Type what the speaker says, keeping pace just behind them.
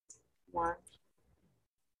One.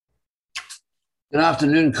 Good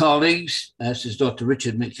afternoon, colleagues. This is Dr.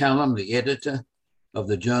 Richard McCallum, the editor of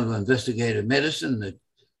the Journal of Investigative Medicine,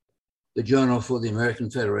 the journal for the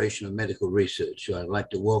American Federation of Medical Research. I'd like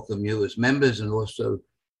to welcome you as members and also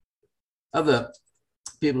other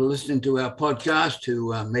people listening to our podcast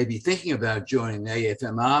who may be thinking about joining the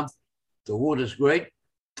AFMR. The water's great.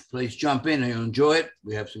 Please jump in and enjoy it.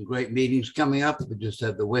 We have some great meetings coming up. We just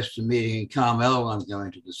had the Western meeting in Carmel. I'm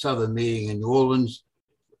going to the Southern meeting in New Orleans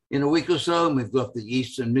in a week or so, and we've got the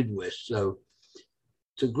East and Midwest. So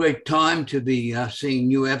it's a great time to be seeing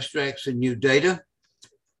new abstracts and new data.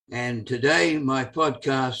 And today my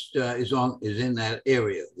podcast is in that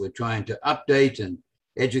area. We're trying to update and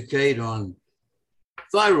educate on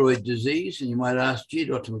thyroid disease. And you might ask, gee,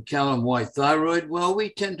 Dr. McCallum, why thyroid? Well, we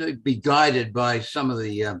tend to be guided by some of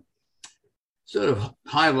the sort of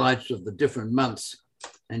highlights of the different months.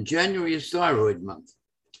 And January is thyroid month.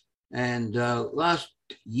 And last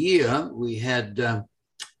year, we had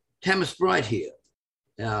Tamis Bright here,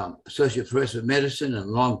 Associate Professor of Medicine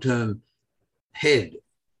and long-term head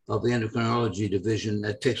of the Endocrinology Division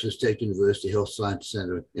at Texas State University Health Science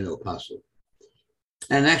Center in El Paso.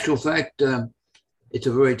 And in actual fact, it's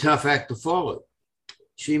a very tough act to follow.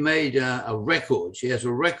 She made a record. She has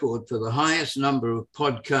a record for the highest number of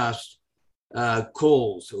podcast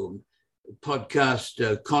calls or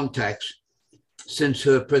podcast contacts since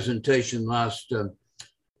her presentation last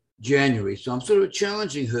January. So I'm sort of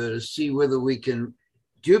challenging her to see whether we can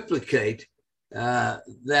duplicate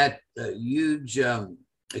that huge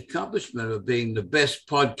accomplishment of being the best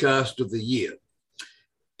podcast of the year.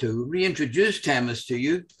 To reintroduce Tamis to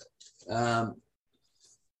you,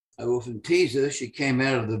 I often tease her. She came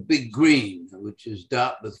out of the Big Green, which is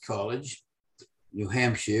Dartmouth College, New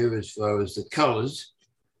Hampshire, as far as the colors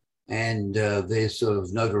and their sort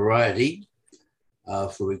of notoriety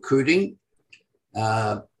for recruiting.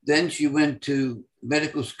 Then she went to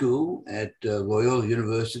medical school at Loyola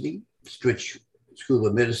University, Stritch School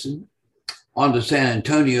of Medicine, on to San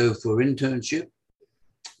Antonio for internship,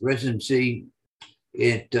 residency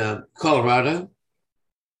at Colorado.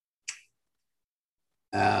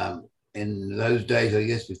 In those days, I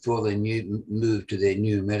guess, before they moved to their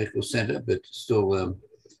new medical center, but still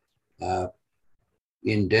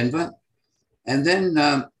in Denver. And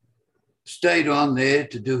then stayed on there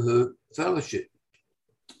to do her fellowship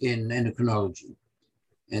in endocrinology,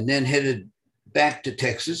 and then headed back to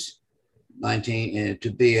Texas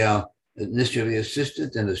to be our initially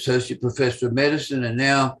assistant and associate professor of medicine, and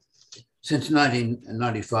now, since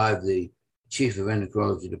 1995, the chief of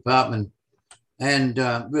endocrinology department, and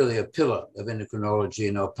really a pillar of endocrinology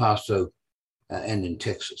in El Paso and in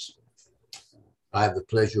Texas. I have the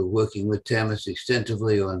pleasure of working with Tamis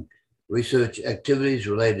extensively on research activities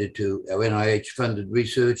related to our NIH-funded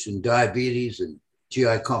research in diabetes and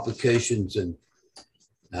GI complications, and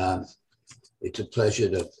it's a pleasure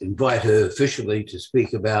to invite her officially to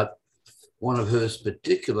speak about one of her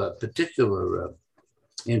particular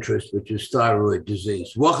interests, which is thyroid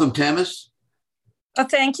disease. Welcome, Tamis. Well,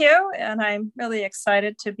 thank you. And I'm really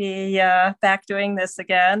excited to be back doing this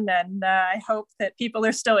again. And I hope that people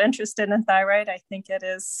are still interested in thyroid. I think it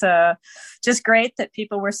is just great that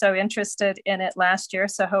people were so interested in it last year.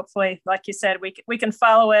 So hopefully, like you said, we can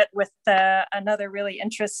follow it with another really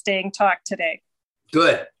interesting talk today.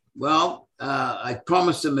 Good. Well, I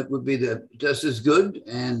promised them it would be just as good.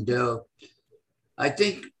 And I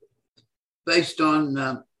think based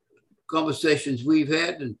on conversations we've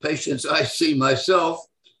had and patients I see myself,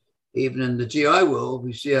 even in the GI world,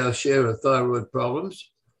 we see our share of thyroid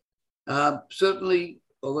problems. Certainly,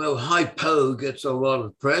 although hypo gets a lot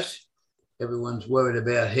of press, everyone's worried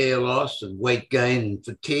about hair loss and weight gain and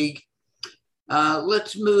fatigue.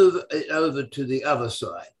 Let's move it over to the other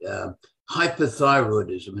side.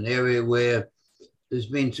 Hypothyroidism, an area where there's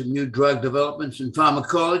been some new drug developments in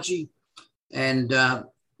pharmacology and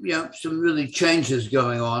some really changes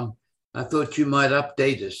going on. I thought you might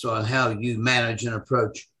update us on how you manage and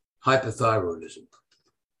approach hypothyroidism.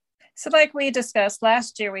 So like we discussed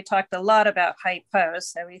last year, we talked a lot about hypo.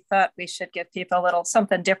 So we thought we should give people a little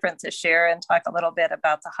something different this year and talk a little bit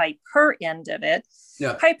about the hyper end of it.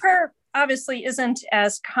 Yeah. Hyper obviously isn't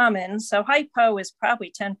as common. So hypo is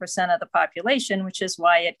probably 10% of the population, which is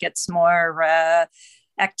why it gets more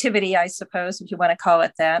activity, I suppose, if you want to call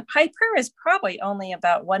it that. Hyper is probably only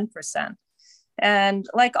about 1%. And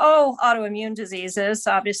like all autoimmune diseases,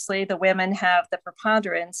 obviously the women have the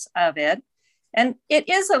preponderance of it. And it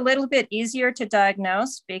is a little bit easier to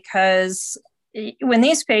diagnose because when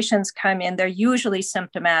these patients come in, they're usually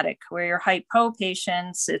symptomatic. Where your hypo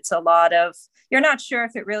patients, it's a lot of you're not sure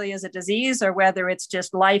if it really is a disease or whether it's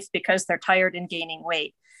just life because they're tired and gaining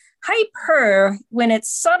weight. Hyper, when it's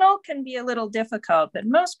subtle, can be a little difficult, but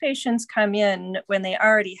most patients come in when they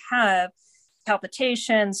already have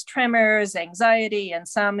palpitations, tremors, anxiety,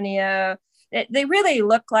 insomnia. They really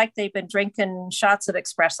look like they've been drinking shots of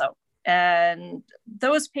espresso. And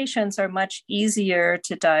those patients are much easier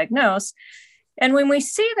to diagnose. And when we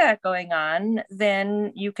see that going on,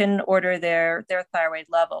 then you can order their thyroid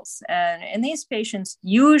levels. And in these patients,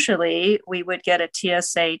 usually we would get a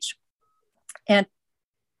TSH and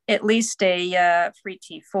at least a free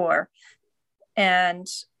T4. And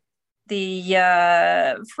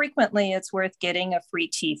frequently it's worth getting a free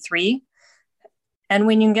T3. And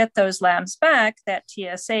when you get those labs back, that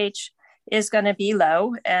TSH is going to be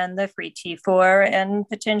low and the free T4 and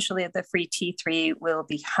potentially the free T3 will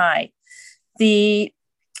be high. The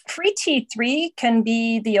free T3 can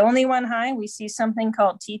be the only one high. We see something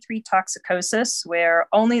called T3 toxicosis, where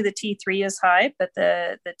only the T3 is high, but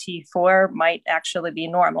the T4 might actually be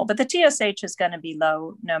normal. But the TSH is going to be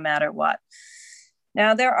low no matter what.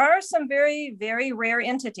 Now, there are some very, very rare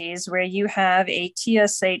entities where you have a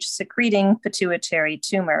TSH secreting pituitary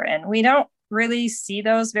tumor, and we don't really see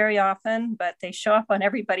those very often, but they show up on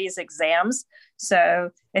everybody's exams. So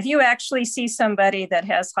if you actually see somebody that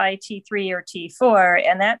has high T3 or T4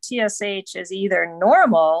 and that TSH is either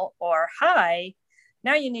normal or high,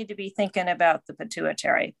 now you need to be thinking about the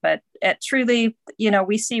pituitary. But truly,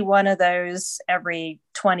 we see one of those every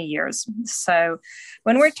 20 years. So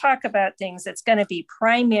when we talk about things, it's going to be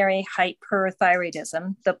primary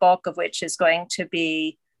hyperthyroidism, the bulk of which is going to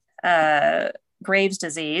be Graves'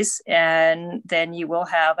 disease, and then you will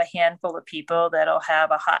have a handful of people that'll have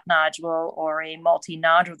a hot nodule or a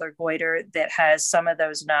multinodular goiter that has some of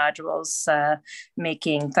those nodules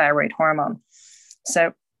making thyroid hormone.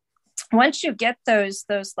 So once you get those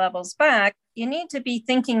levels back, you need to be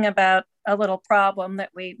thinking about a little problem that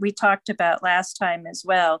we talked about last time as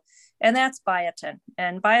well, and that's biotin.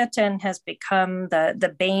 And biotin has become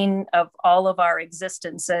the bane of all of our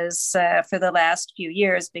existences for the last few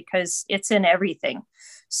years because it's in everything.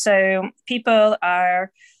 So people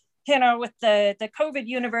are, with the COVID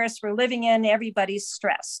universe we're living in, everybody's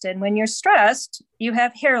stressed. And when you're stressed, you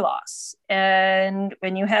have hair loss. And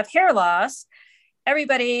when you have hair loss,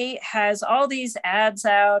 everybody has all these ads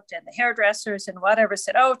out, and the hairdressers and whatever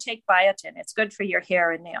said, oh, take biotin. It's good for your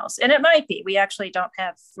hair and nails. And it might be. We actually don't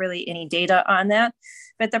have really any data on that.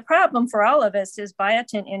 But the problem for all of us is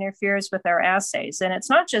biotin interferes with our assays. And it's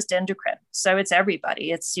not just endocrine. So it's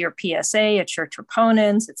everybody. It's your PSA, it's your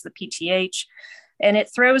troponins, it's the PTH. And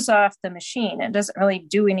it throws off the machine. It doesn't really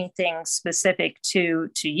do anything specific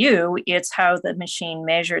to you. It's how the machine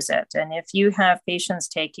measures it. And if you have patients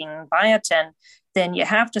taking biotin, then you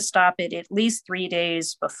have to stop it at least 3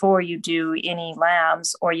 days before you do any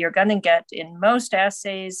labs, or you're going to get, in most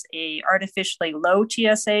assays, a artificially low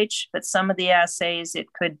TSH, but some of the assays,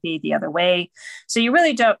 it could be the other way. So you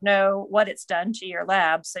really don't know what it's done to your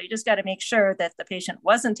lab. So you just got to make sure that the patient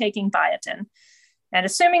wasn't taking biotin. And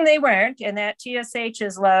assuming they weren't, and that TSH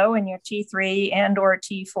is low and your T3 and or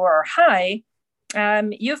T4 are high,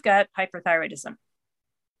 you've got hyperthyroidism.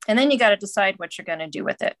 And then you got to decide what you're going to do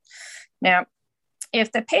with it. Now,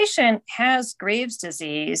 if the patient has Graves'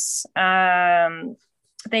 disease,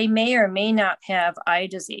 they may or may not have eye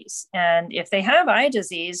disease. And if they have eye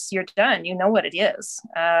disease, you're done. You know what it is.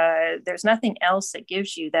 There's nothing else that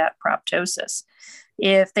gives you that proptosis.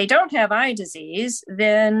 If they don't have eye disease,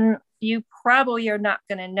 then you probably are not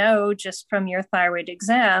going to know just from your thyroid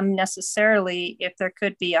exam necessarily if there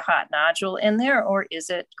could be a hot nodule in there, or is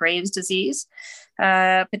it Graves' disease.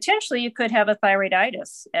 Potentially, you could have a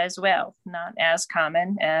thyroiditis as well, not as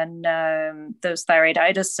common. And those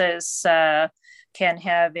thyroiditis can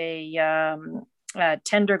have a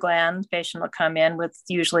tender gland. The patient will come in with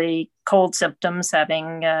usually cold symptoms,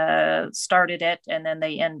 having started it, and then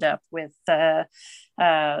they end up with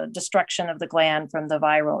destruction of the gland from the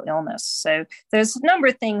viral illness. So there's a number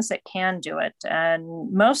of things that can do it.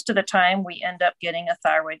 And most of the time, we end up getting a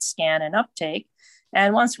thyroid scan and uptake.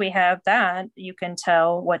 And once we have that, you can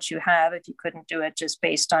tell what you have if you couldn't do it just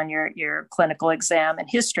based on your clinical exam and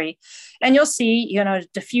history. And you'll see,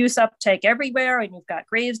 diffuse uptake everywhere, and you've got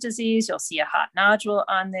Graves' disease. You'll see a hot nodule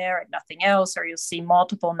on there and nothing else, or you'll see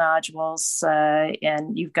multiple nodules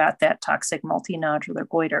and you've got that toxic multinodular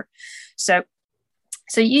goiter. So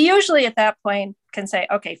you usually at that point can say,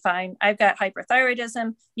 okay, fine, I've got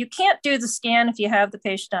hyperthyroidism. You can't do the scan if you have the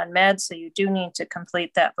patient on meds, so you do need to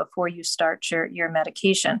complete that before you start your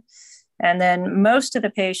medication. And then most of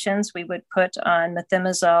the patients we would put on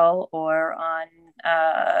methimazole or on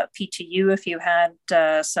PTU if you had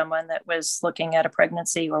someone that was looking at a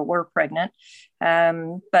pregnancy or were pregnant.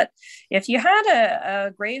 But if you had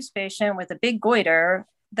a Graves patient with a big goiter,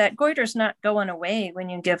 that goiter is not going away when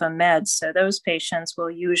you give them meds. So those patients will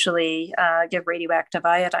usually give radioactive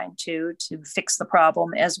iodine to fix the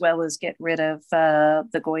problem as well as get rid of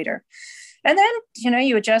the goiter. And then,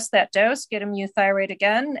 you adjust that dose, get them euthyroid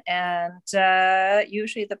again, and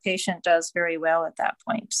usually the patient does very well at that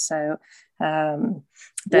point. So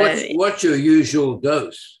what's your usual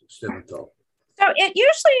dose, Stenthal? So it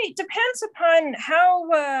usually depends upon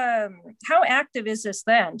how active is this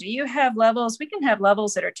then. Do you have levels? We can have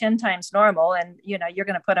levels that are 10 times normal and, you're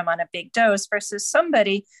going to put them on a big dose versus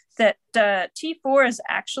somebody that T4 is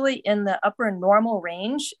actually in the upper normal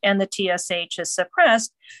range and the TSH is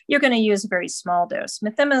suppressed. You're going to use a very small dose.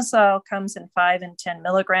 Methimazole comes in 5 and 10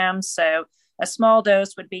 milligrams. So a small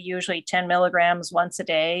dose would be usually 10 milligrams once a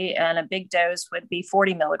day, and a big dose would be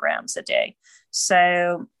 40 milligrams a day.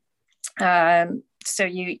 So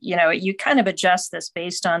you kind of adjust this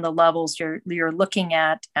based on the levels you're looking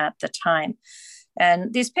at the time.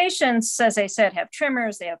 And these patients, as I said, have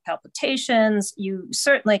tremors, they have palpitations. You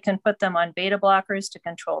certainly can put them on beta blockers to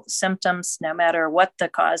control the symptoms, no matter what the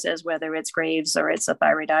cause is, whether it's Graves or it's a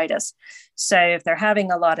thyroiditis. So if they're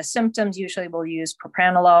having a lot of symptoms, usually we'll use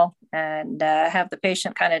propranolol and have the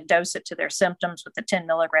patient kind of dose it to their symptoms with the 10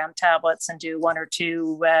 milligram tablets and do 1 or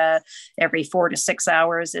 2 every 4 to 6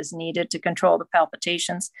 hours as needed to control the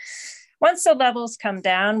palpitations. Once the levels come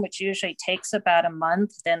down, which usually takes about a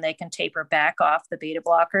month, then they can taper back off the beta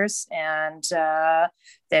blockers. And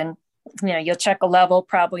then, you'll check a level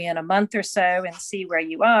probably in a month or so and see where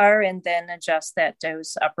you are, and then adjust that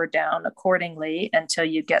dose up or down accordingly until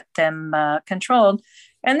you get them controlled.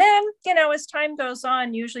 And then, as time goes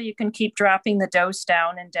on, usually you can keep dropping the dose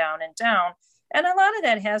down and down and down. And a lot of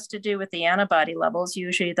that has to do with the antibody levels.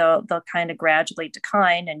 Usually they'll kind of gradually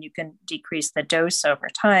decline and you can decrease the dose over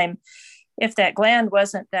time. If that gland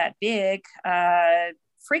wasn't that big,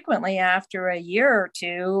 frequently after a year or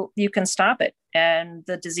 2, you can stop it and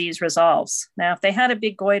the disease resolves. Now, if they had a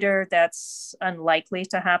big goiter, that's unlikely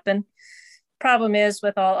to happen. Problem is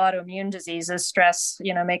with all autoimmune diseases, stress,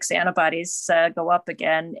 makes antibodies go up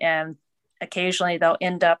again, and occasionally they'll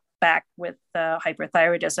end up back with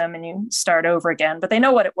hyperthyroidism and you start over again, but they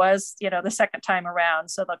know what it was, the second time around.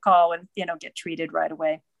 So they'll call and, get treated right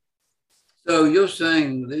away. So you're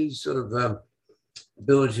saying these sort of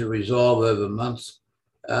ability to resolve over months,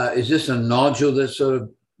 is this a nodule that sort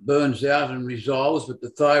of burns out and resolves, but the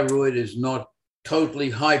thyroid is not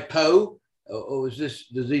totally hypo? Or is this,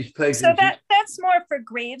 does these patients... So that's more for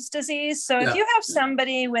Graves' disease. So if you have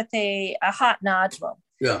somebody with a hot nodule,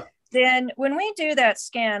 then when we do that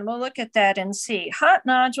scan, we'll look at that and see. Hot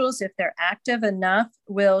nodules, if they're active enough,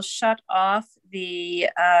 will shut off the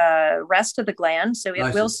rest of the gland. So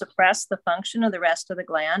it will suppress the function of the rest of the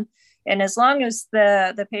gland. And as long as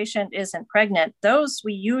the patient isn't pregnant, those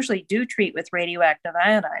we usually do treat with radioactive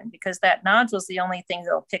iodine, because that nodule is the only thing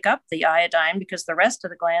that will pick up the iodine because the rest of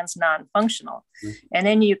the gland's non-functional. Mm-hmm. And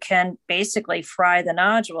then you can basically fry the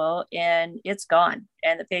nodule and it's gone.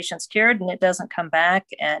 And the patient's cured and it doesn't come back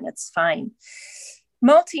and it's fine.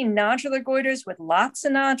 Multinodular goiters with lots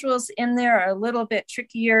of nodules in there are a little bit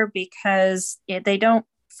trickier because they don't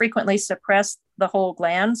frequently suppress the whole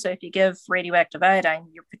gland. So if you give radioactive iodine,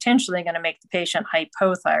 you're potentially going to make the patient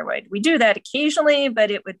hypothyroid. We do that occasionally, but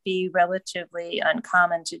it would be relatively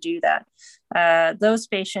uncommon to do that. Those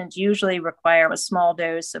patients usually require a small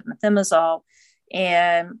dose of methimazole,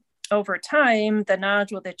 and over time, the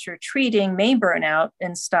nodule that you're treating may burn out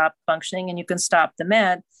and stop functioning, and you can stop the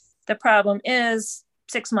med. The problem is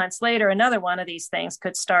 6 months later, another one of these things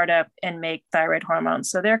could start up and make thyroid hormones.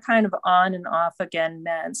 So they're kind of on and off again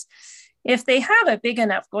meds. If they have a big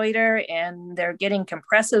enough goiter and they're getting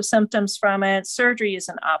compressive symptoms from it, surgery is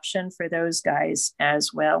an option for those guys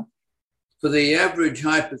as well. For the average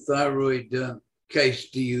hypothyroid case,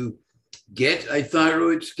 do you get a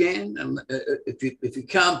thyroid scan? And if you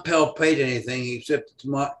can't palpate anything except it's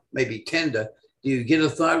maybe tender, do you get a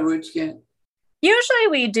thyroid scan? Usually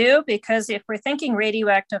we do, because if we're thinking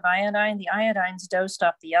radioactive iodine, the iodine's dosed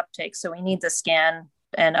off the uptake, so we need the scan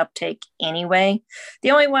and uptake anyway.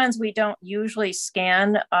 The only ones we don't usually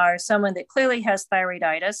scan are someone that clearly has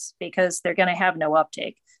thyroiditis, because they're going to have no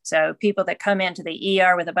uptake. So people that come into the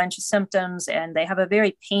ER with a bunch of symptoms and they have a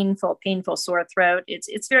very painful sore throat,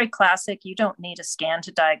 it's very classic. You don't need a scan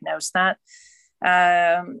to diagnose that.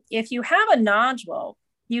 If you have a nodule,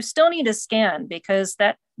 you still need a scan because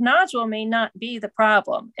that nodule may not be the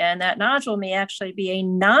problem. And that nodule may actually be a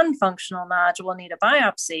non-functional nodule and need a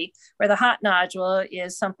biopsy, where the hot nodule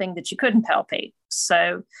is something that you couldn't palpate.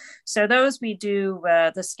 So those we do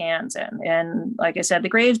the scans in. And like I said, the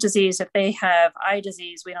Graves' disease, if they have eye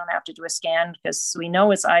disease, we don't have to do a scan because we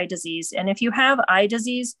know it's eye disease. And if you have eye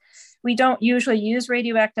disease, we don't usually use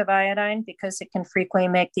radioactive iodine because it can frequently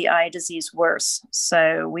make the eye disease worse.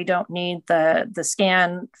 So we don't need the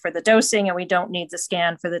scan for the dosing, and we don't need the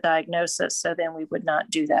scan for the diagnosis. So then we would not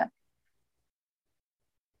do that.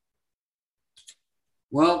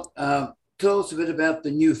 Well, tell us a bit about the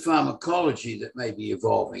new pharmacology that may be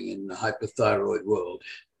evolving in the hypothyroid world.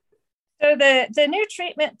 So the new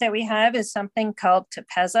treatment that we have is something called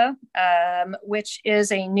Tepezza, which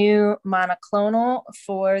is a new monoclonal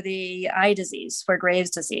for the eye disease, for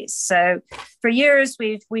Graves' disease. So for years,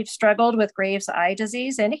 we've struggled with Graves' eye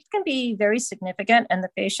disease, and it can be very significant, and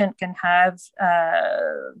the patient can have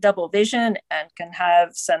double vision and can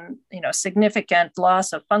have some, significant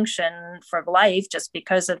loss of function for life just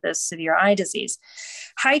because of this severe eye disease.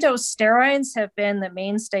 High-dose steroids have been the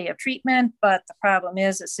mainstay of treatment, but the problem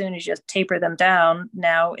is as soon as you taper them down,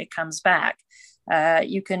 now it comes back.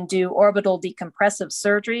 You can do orbital decompressive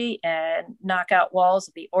surgery and knock out walls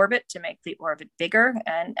of the orbit to make the orbit bigger.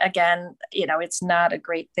 And again, it's not a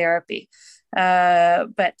great therapy.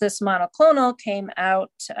 But this monoclonal came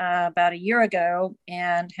out about a year ago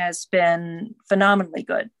and has been phenomenally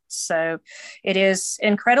good. So it is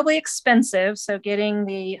incredibly expensive. So getting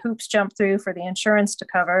the hoops jumped through for the insurance to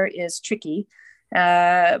cover is tricky.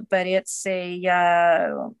 But it's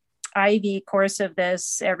a IV course of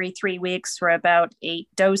this every 3 weeks for about 8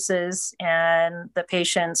 doses, and the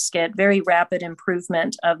patients get very rapid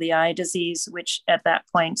improvement of the eye disease, which at that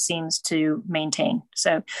point seems to maintain.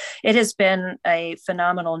 So it has been a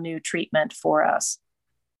phenomenal new treatment for us.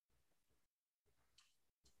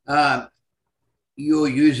 You're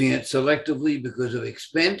using it selectively because of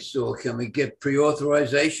expense, or can we get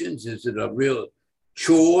pre-authorizations? Is it a real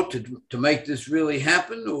chore to make this really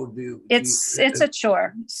happen, or it's a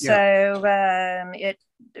chore? So it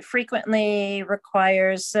frequently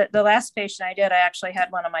requires the last patient I did, I actually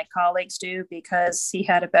had one of my colleagues do because he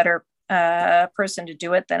had a better person to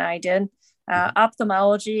do it than I did.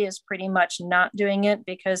 Ophthalmology is pretty much not doing it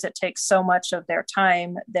because it takes so much of their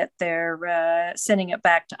time that they're sending it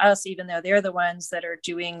back to us, even though they're the ones that are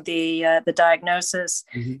doing the diagnosis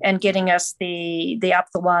and getting us the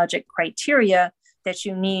ophthalmologic criteria that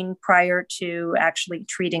you need prior to actually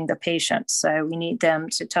treating the patient. So we need them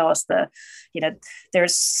to tell us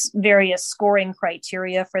there's various scoring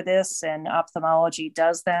criteria for this, and ophthalmology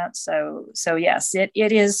does that. So yes, it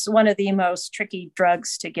is one of the most tricky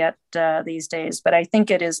drugs to get these days, but I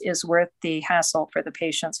think it is worth the hassle for the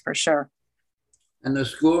patients for sure. And the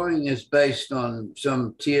scoring is based on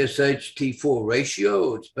some TSH T4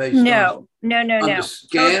 ratio? It's based on the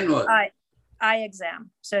scan? So eye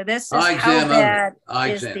exam. So this is how bad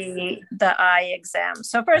is the eye exam.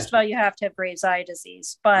 So first of all, you have to have Graves' eye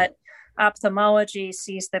disease, but ophthalmology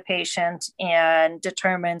sees the patient and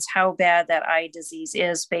determines how bad that eye disease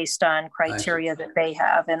is based on criteria that they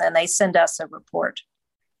have, and then they send us a report.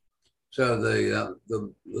 So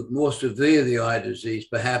the more severe the eye disease,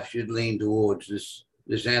 perhaps you'd lean towards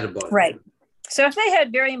this antibody. Right. So if they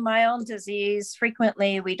had very mild disease,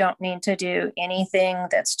 frequently we don't need to do anything.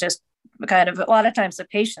 That's just kind of, a lot of times the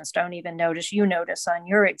patients don't even notice, you notice on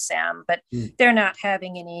your exam, but they're not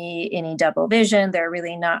having any double vision. They're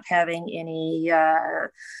really not having any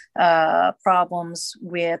problems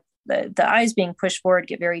with the eyes being pushed forward,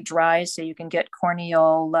 get very dry. So you can get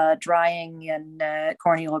corneal drying and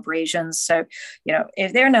corneal abrasions. So,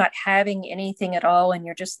 if they're not having anything at all, and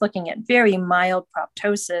you're just looking at very mild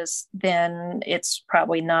proptosis, then it's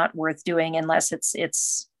probably not worth doing unless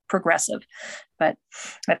it's progressive. But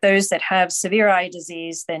those that have severe eye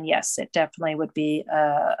disease, then yes, it definitely would be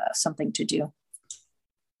something to do.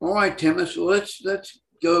 All right, Themis, well, let's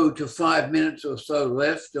go to 5 minutes or so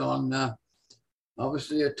left on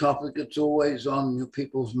obviously a topic that's always on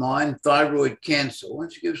people's mind, thyroid cancer. Why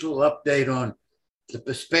don't you give us a little update on the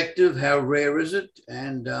perspective, how rare is it,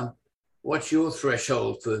 and what's your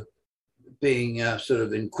threshold for being sort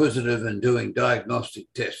of inquisitive and doing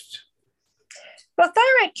diagnostic tests? Well,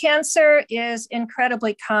 thyroid cancer is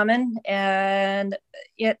incredibly common, and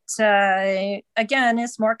it, again,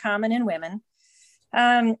 is more common in women.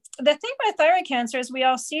 The thing about thyroid cancer is we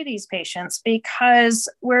all see these patients because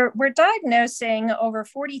we're diagnosing over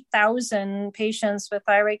 40,000 patients with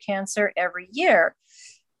thyroid cancer every year.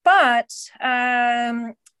 But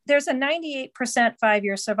there's a 98%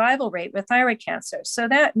 5-year survival rate with thyroid cancer. So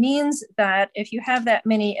that means that if you have that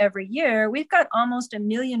many every year, we've got almost 1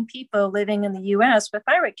 million people living in the US with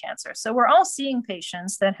thyroid cancer. So we're all seeing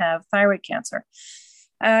patients that have thyroid cancer.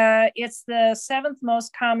 It's the 7th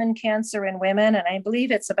most common cancer in women, and I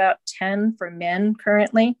believe it's about 10 for men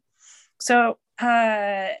currently. So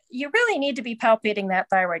you really need to be palpating that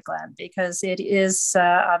thyroid gland because it is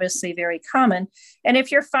obviously very common. And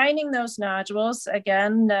if you're finding those nodules,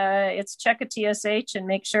 again, it's check a TSH and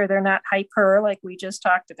make sure they're not hyper like we just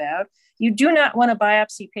talked about. You do not want to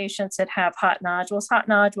biopsy patients that have hot nodules. Hot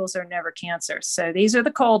nodules are never cancer. So these are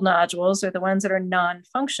the cold nodules, or the ones that are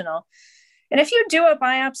non-functional. And if you do a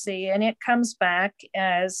biopsy and it comes back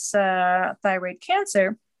as thyroid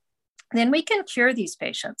cancer, then we can cure these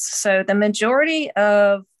patients. So the majority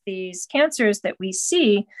of these cancers that we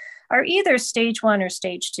see are either stage 1 or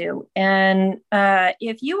stage 2. And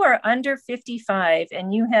if you are under 55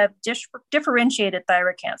 and you have differentiated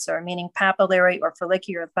thyroid cancer, meaning papillary or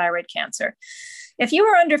follicular thyroid cancer, if you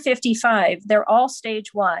are under 55, they're all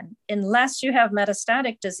stage 1, unless you have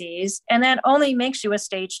metastatic disease, and that only makes you a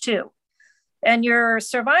stage 2. And your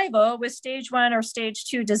survival with stage 1 or stage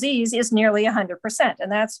 2 disease is nearly 100%.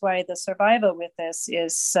 And that's why the survival with this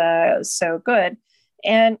is so good.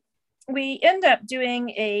 And we end up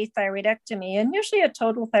doing a thyroidectomy, and usually a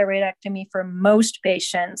total thyroidectomy for most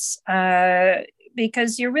patients,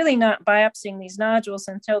 because you're really not biopsying these nodules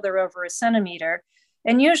until they're over 1 centimeter.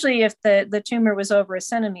 And usually if the tumor was over 1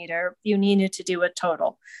 centimeter, you needed to do a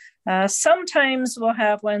total. Sometimes we'll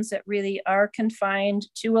have ones that really are confined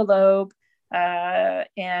to a lobe,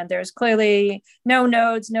 and there's clearly no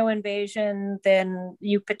nodes, no invasion, then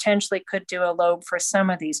you potentially could do a lobe for some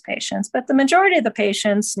of these patients. But the majority of the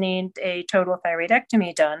patients need a total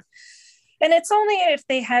thyroidectomy done. And it's only if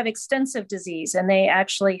they have extensive disease and they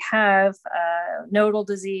actually have nodal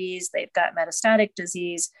disease, they've got metastatic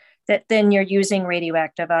disease, that then you're using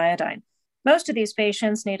radioactive iodine. Most of these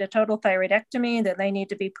patients need a total thyroidectomy, then they need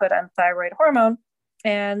to be put on thyroid hormone.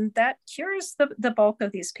 And that cures the bulk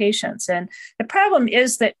of these patients. And the problem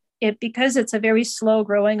is that because it's a very slow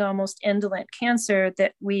growing, almost indolent cancer,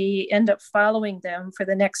 that we end up following them for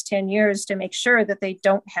the next 10 years to make sure that they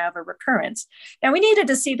don't have a recurrence. Now, we needed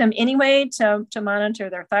to see them anyway to monitor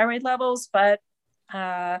their thyroid levels, but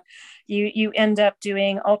you end up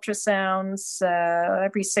doing ultrasounds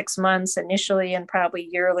every 6 months initially, and probably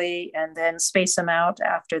yearly, and then space them out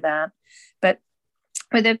after that. But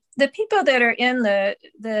for the people that are in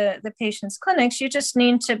the patient's clinics, you just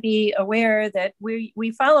need to be aware that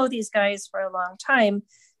we follow these guys for a long time,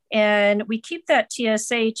 and we keep that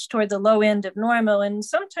TSH toward the low end of normal. And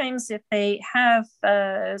sometimes if they have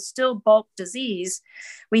still bulk disease,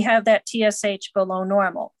 we have that TSH below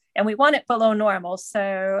normal. And we want it below normal.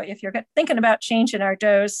 So if you're thinking about changing our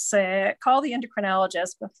dose, call the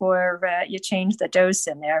endocrinologist before you change the dose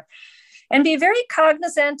in there. And be very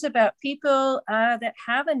cognizant about people that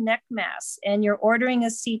have a neck mass and you're ordering a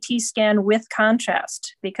CT scan with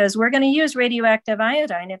contrast, because we're going to use radioactive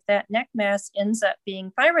iodine if that neck mass ends up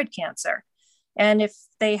being thyroid cancer. And if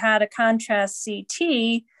they had a contrast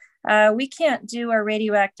CT, we can't do our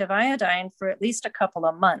radioactive iodine for at least a couple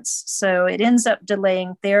of months. So it ends up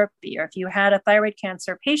delaying therapy. Or if you had a thyroid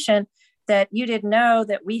cancer patient that you didn't know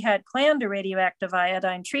that we had planned a radioactive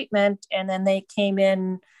iodine treatment, and then they came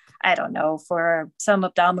in, I don't know, for some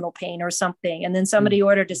abdominal pain or something, and then somebody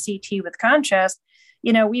ordered a CT with contrast,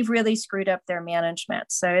 we've really screwed up their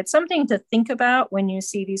management. So it's something to think about when you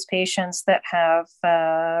see these patients that have,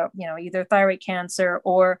 either thyroid cancer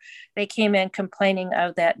or they came in complaining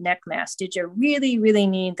of that neck mass. Did you really, really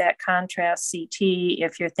need that contrast CT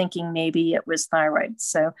if you're thinking maybe it was thyroid?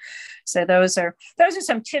 So those are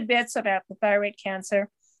some tidbits about the thyroid cancer.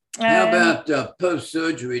 How about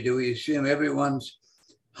post-surgery? Do we assume everyone's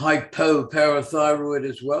hypoparathyroid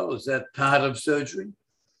as well? Is that part of surgery?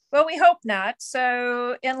 Well, we hope not.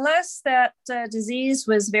 So unless that disease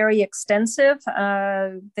was very extensive,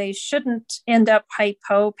 they shouldn't end up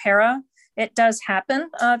hypopara. It does happen,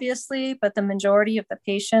 obviously, but the majority of the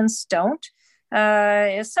patients don't.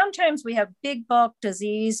 Sometimes we have big bulk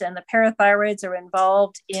disease and the parathyroids are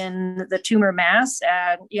involved in the tumor mass,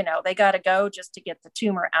 and they got to go just to get the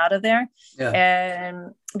tumor out of there. Yeah.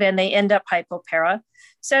 And then they end up hypopara.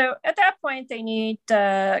 So at that point, they need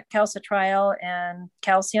calcitriol and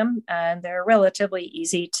calcium, and they're relatively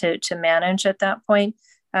easy to manage at that point.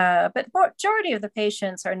 But majority of the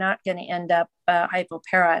patients are not going to end up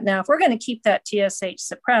hypopara. Now, if we're going to keep that TSH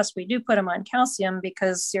suppressed, we do put them on calcium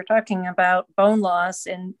because you're talking about bone loss.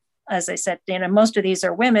 And as I said, most of these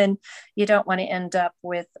are women. You don't want to end up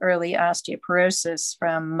with early osteoporosis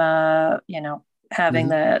from, having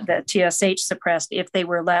the TSH suppressed if they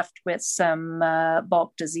were left with some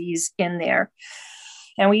bulk disease in there.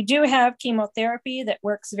 And we do have chemotherapy that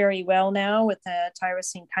works very well now with the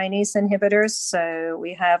tyrosine kinase inhibitors. So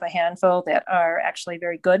we have a handful that are actually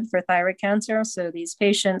very good for thyroid cancer. So these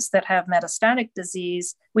patients that have metastatic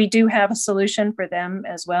disease, we do have a solution for them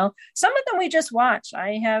as well. Some of them we just watch.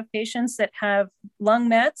 I have patients that have lung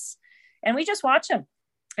mets and we just watch them.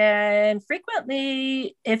 And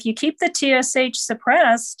frequently, if you keep the TSH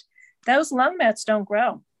suppressed, those lung mets don't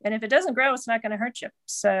grow. And if it doesn't grow, it's not going to hurt you.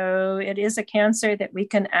 So it is a cancer that we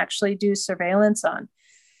can actually do surveillance on.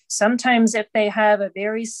 Sometimes if they have a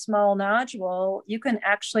very small nodule, you can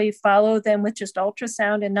actually follow them with just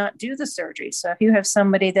ultrasound and not do the surgery. So if you have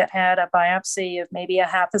somebody that had a biopsy of maybe a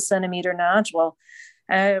 0.5 centimeter nodule,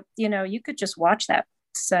 you could just watch that.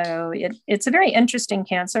 So it's a very interesting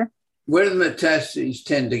cancer. Where do the metastases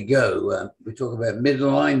tend to go? We talk about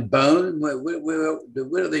midline bone.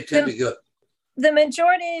 Where do they tend to go? The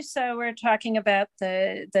majority, so we're talking about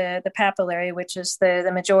the papillary, which is the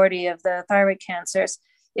majority of the thyroid cancers.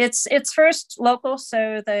 It's first local,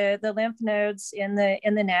 so the lymph nodes in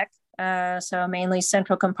the neck, so mainly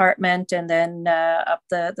central compartment, and then up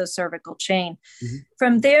the cervical chain. Mm-hmm.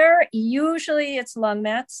 From there, usually it's lung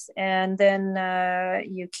mets, and then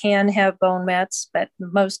you can have bone mets, but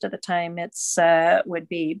most of the time it's would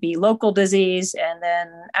be local disease, and then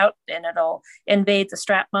out, and it'll invade the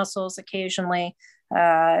strap muscles occasionally,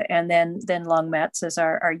 and then lung mets is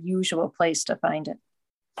our usual place to find it.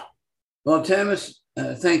 Well, Tamis,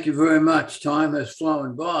 thank you very much. Time has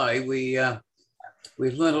flown by.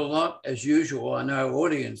 We've learned a lot as usual, and our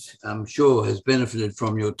audience, I'm sure, has benefited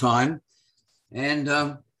from your time. And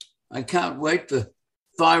I can't wait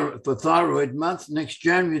for Thyroid Month next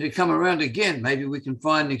January to come around again. Maybe we can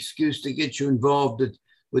find an excuse to get you involved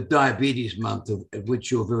with Diabetes Month, of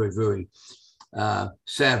which you're very, very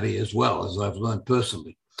savvy as well, as I've learned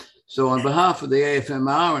personally. So on behalf of the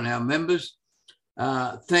AFMR and our members,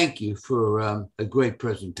 thank you for a great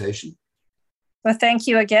presentation. Well, thank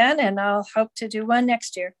you again, and I'll hope to do one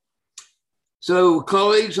next year. So,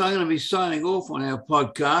 colleagues, I'm going to be signing off on our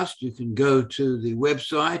podcast. You can go to the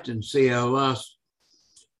website and see our last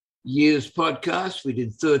year's podcast. We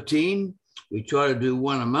did 13. We try to do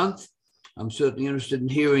one a month. I'm certainly interested in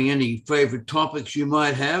hearing any favorite topics you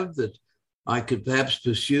might have that I could perhaps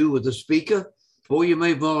pursue with a speaker, or you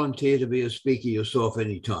may volunteer to be a speaker yourself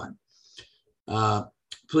anytime.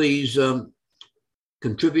 Please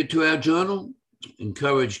contribute to our journal.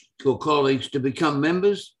 Encourage your colleagues to become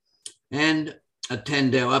members and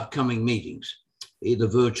attend our upcoming meetings, either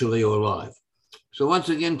virtually or live. So once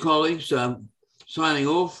again, colleagues, signing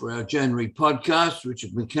off for our January podcast, Richard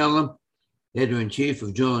McCallum, Editor-in-Chief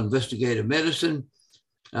of Journal Investigative Medicine,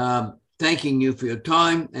 thanking you for your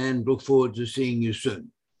time and look forward to seeing you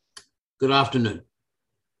soon. Good afternoon.